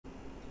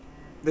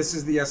This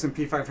is the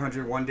S&P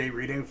 500 one-day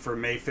reading for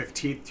May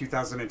 15th,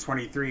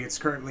 2023. It's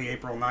currently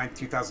April 9th,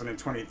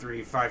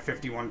 2023,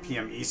 5:51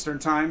 p.m. Eastern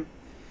Time.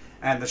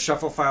 And the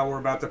shuffle file we're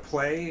about to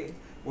play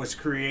was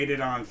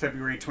created on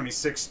February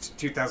 26th,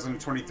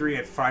 2023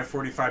 at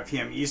 5:45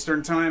 p.m.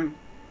 Eastern Time.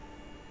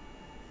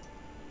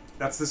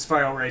 That's this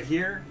file right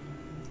here.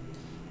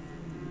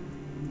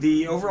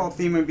 The overall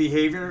theme and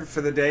behavior for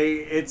the day,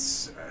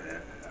 it's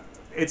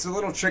a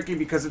little tricky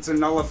because it's a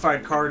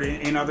nullified card.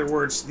 In other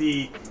words,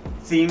 the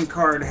theme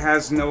card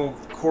has no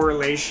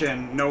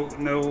correlation,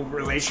 no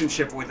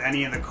relationship with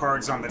any of the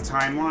cards on the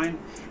timeline.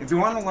 If you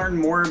want to learn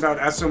more about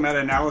Eso-Meta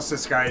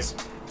analysis, guys,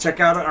 check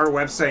out our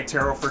website,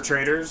 Tarot for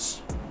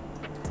Traders.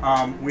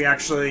 We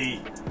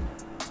actually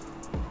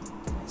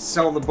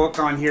sell the book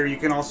on here. You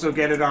can also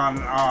get it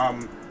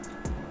on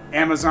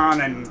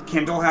Amazon, and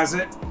Kindle has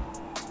it.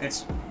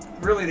 It's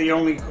really the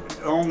only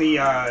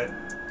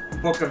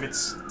book of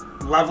its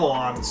level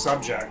on the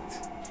subject.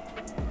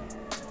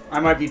 I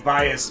might be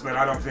biased, but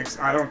I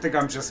don't think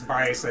I'm just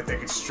biased. I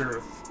think it's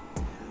truth.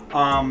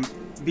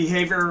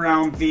 Behavior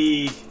around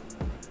the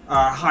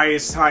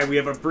highest high. We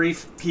have a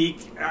brief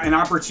peak, an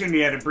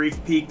opportunity at a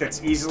brief peak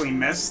that's easily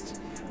missed.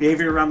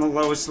 Behavior around the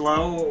lowest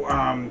low.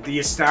 The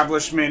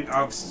establishment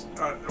of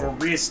or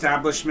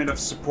reestablishment of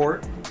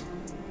support.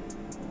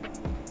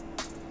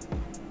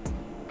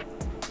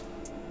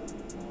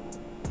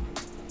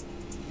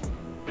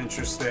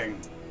 Interesting.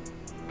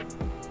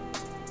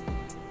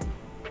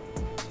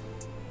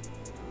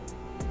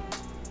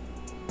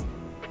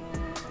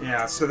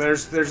 Yeah, so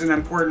there's an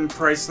important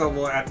price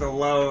level at the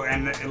low,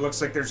 and it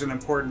looks like there's an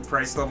important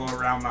price level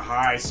around the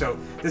high. So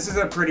this is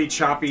a pretty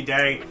choppy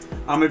day.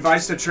 I'm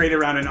advised to trade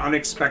around an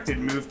unexpected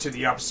move to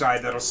the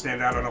upside that'll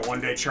stand out on a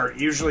one-day chart.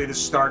 Usually the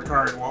star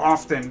card, well,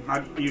 often,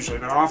 not usually,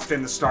 but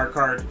often the star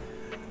card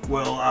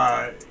will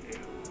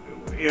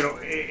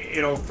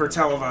it'll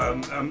foretell of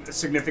a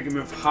significant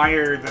move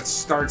higher that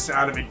starts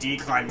out of a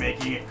decline,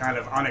 making it kind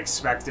of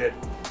unexpected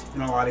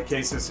in a lot of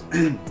cases.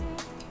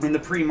 In the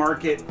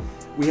pre-market,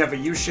 we have a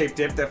U-shaped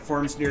dip that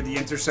forms near the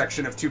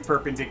intersection of two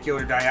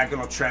perpendicular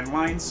diagonal trend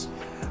lines.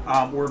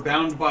 We're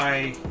bound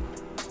by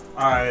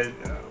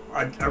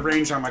a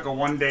range on like a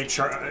one-day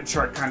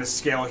chart kind of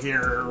scale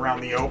here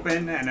around the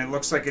open, and it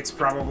looks like it's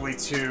probably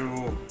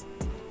to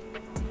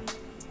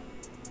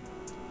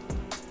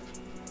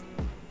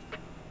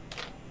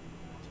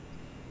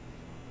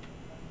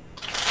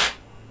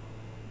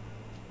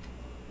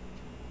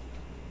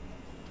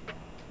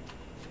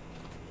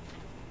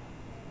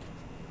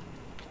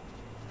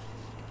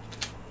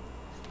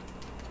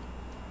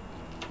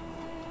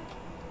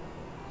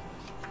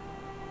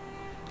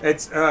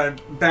it's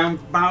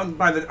bound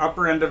by the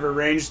upper end of a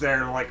range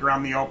there, like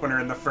around the opener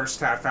in the first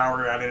half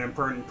hour at an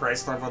important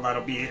price level.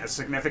 That'll be a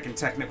significant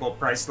technical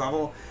price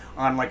level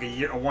on like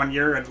a 1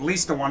 year, at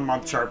least a 1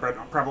 month chart,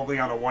 but probably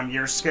on a 1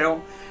 year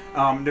scale.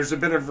 There's a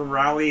bit of a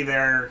rally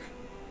there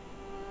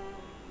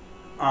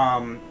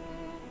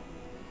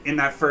in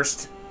that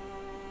first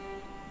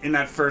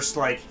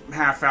like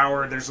half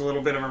hour. There's a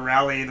little bit of a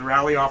rally. The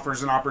rally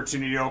offers an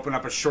opportunity to open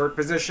up a short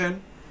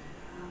position.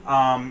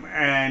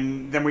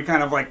 And then we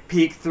kind of like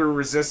peak through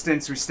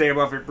resistance. We stay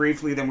above it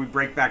briefly, then we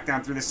break back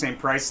down through the same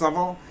price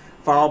level,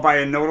 followed by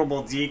a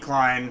notable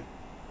decline.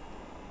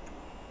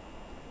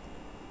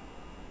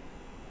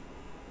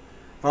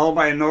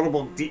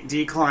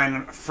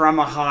 Decline from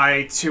a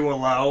high to a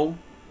low.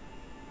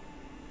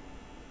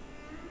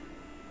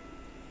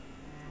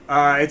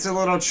 It's a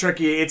little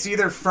tricky. It's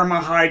either from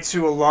a high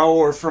to a low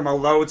or from a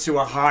low to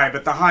a high,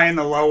 but the high and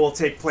the low will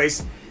take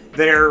place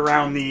there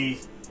around the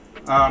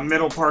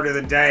middle part of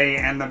the day,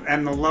 and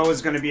the low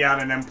is going to be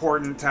at an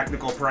important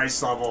technical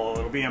price level.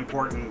 It'll be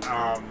important.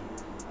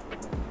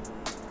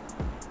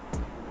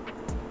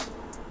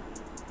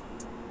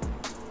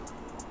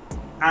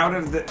 Out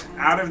of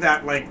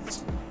that, like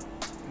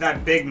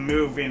that big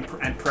move in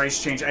and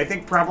price change, I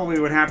think probably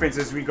what happens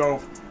is we go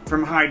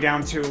from high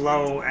down to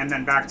low and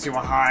then back to a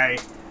high,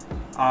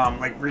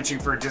 like reaching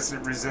for a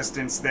distant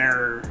resistance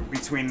there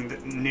between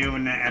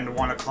noon and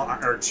 1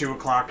 o'clock or 2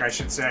 o'clock, I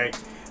should say.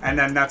 And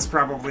then that's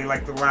probably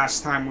like the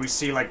last time we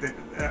see like the,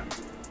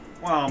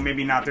 well,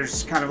 maybe not.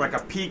 There's kind of like a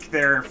peak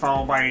there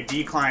followed by a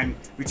decline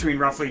between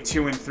roughly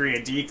 2 and 3,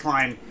 a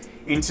decline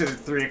into the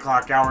 3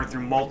 o'clock hour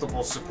through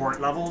multiple support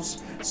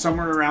levels.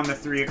 Somewhere around the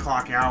 3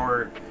 o'clock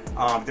hour,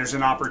 there's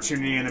an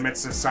opportunity in the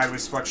midst of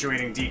sideways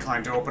fluctuating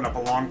decline to open up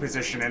a long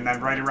position. And then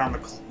right around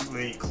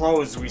the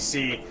close, we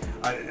see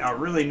a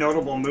really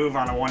notable move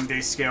on a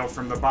one-day scale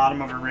from the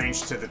bottom of a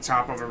range to the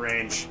top of a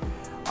range.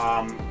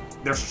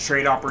 There's a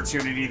trade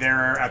opportunity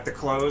there at the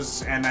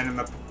close, and then in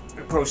the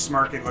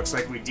post-market, looks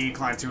like we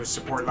declined to a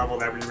support level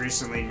that we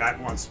recently met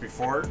once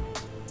before.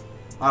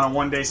 On a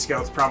one-day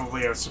scale, it's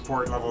probably a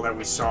support level that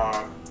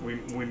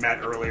we met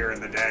earlier in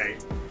the day.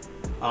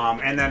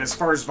 And then as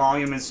far as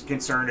volume is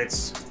concerned,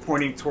 it's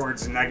pointing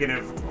towards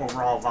negative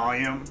overall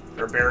volume,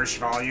 or bearish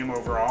volume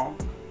overall.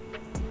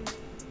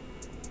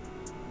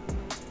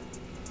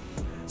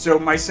 So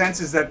my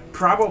sense is that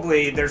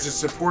probably there's a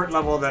support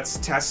level that's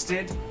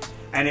tested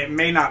and it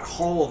may not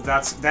hold.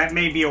 That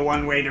may be a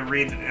one way to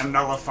read a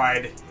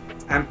nullified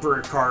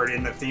Emperor card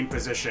in the theme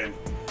position.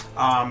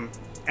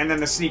 And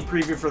then the sneak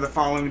preview for the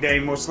following day,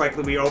 most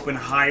likely we open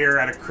higher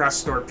at a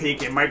crest or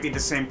peak. It might be the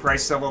same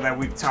price level that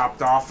we've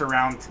topped off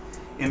around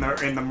in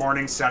the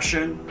morning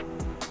session.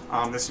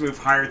 This move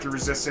higher through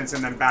resistance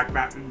and then back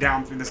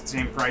down through the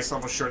same price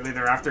level shortly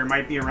thereafter. It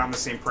might be around the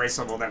same price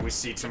level that we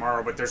see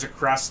tomorrow, but there's a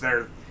crest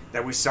there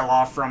that we sell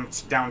off from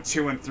down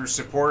to and through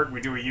support. We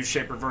do a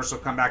U-shaped reversal,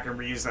 come back and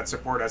reuse that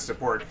support as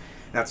support.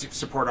 That's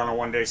support on a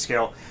one-day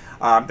scale.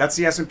 That's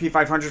the S&P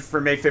 500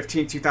 for May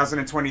 15,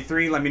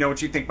 2023. Let me know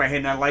what you think by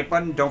hitting that like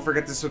button. Don't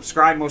forget to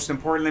subscribe. Most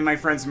importantly, my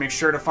friends, make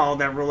sure to follow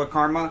that rule of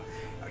karma.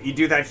 You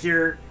do that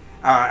here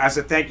as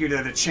a thank you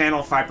to the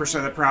channel. 5%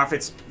 of the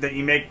profits that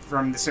you make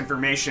from this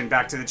information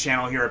back to the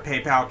channel here at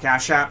PayPal,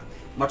 Cash App.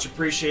 Much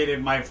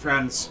appreciated, my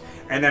friends.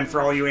 And then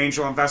for all you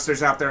angel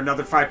investors out there,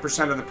 another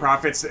 5% of the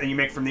profits that you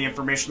make from the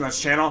information on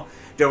this channel,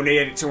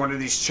 donate it to one of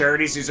these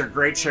charities. These are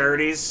great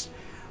charities.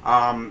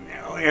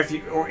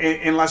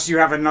 Unless you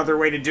have another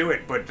way to do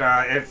it. But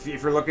if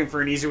you're looking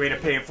for an easy way to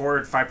pay it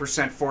forward,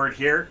 5% forward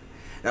here,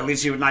 that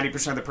leaves you with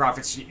 90% of the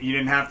profits you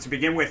didn't have to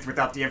begin with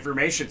without the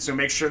information. So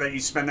make sure that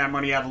you spend that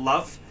money out of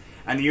love,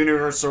 and the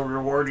universe will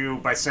reward you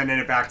by sending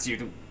it back to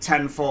you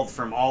tenfold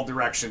from all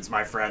directions,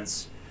 my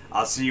friends.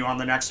 I'll see you on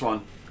the next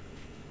one.